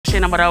She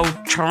number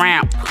old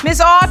tramp. Ms.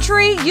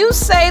 Autry, you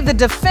say the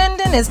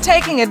defendant is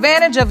taking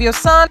advantage of your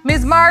son.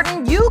 Ms.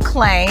 Martin, you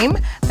claim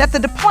that the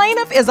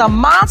plaintiff is a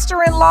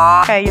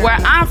monster-in-law. Where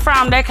I'm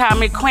from, they call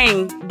me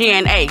Queen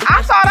DNA.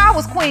 I thought I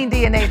was Queen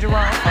DNA,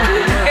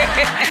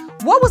 Jerome.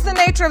 What was the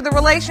nature of the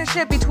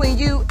relationship between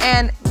you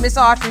and Ms.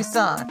 Autry's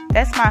son?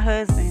 That's my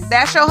husband.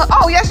 That's your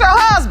that's your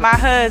husband. My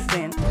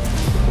husband.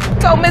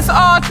 So, Ms.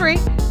 Autry,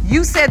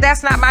 you said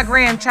that's not my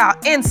grandchild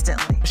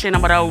instantly. She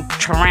number old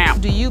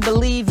tramp. Do you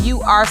believe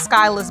you are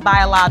Skylar's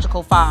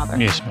biological father?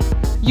 Yes,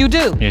 ma'am. You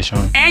do? Yes,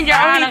 ma'am. And your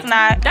Honor, he's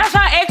not. That's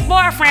her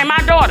ex-boyfriend, my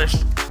daughter's.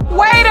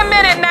 Wait a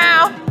minute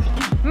now.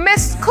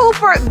 Miss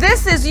Cooper,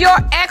 this is your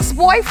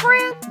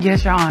ex-boyfriend?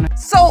 Yes, Your Honor.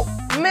 So,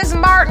 Ms.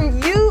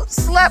 Martin, you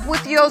slept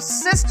with your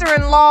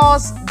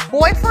sister-in-law's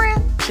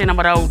boyfriend? She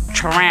number old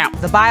tramp.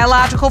 The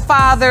biological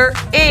father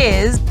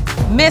is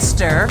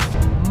Mr.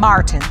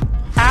 Martin.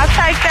 I'll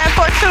take that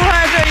for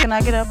 $200. Can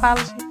I get an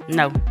apology?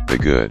 No. The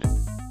Good,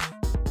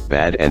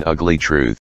 Bad and Ugly Truth.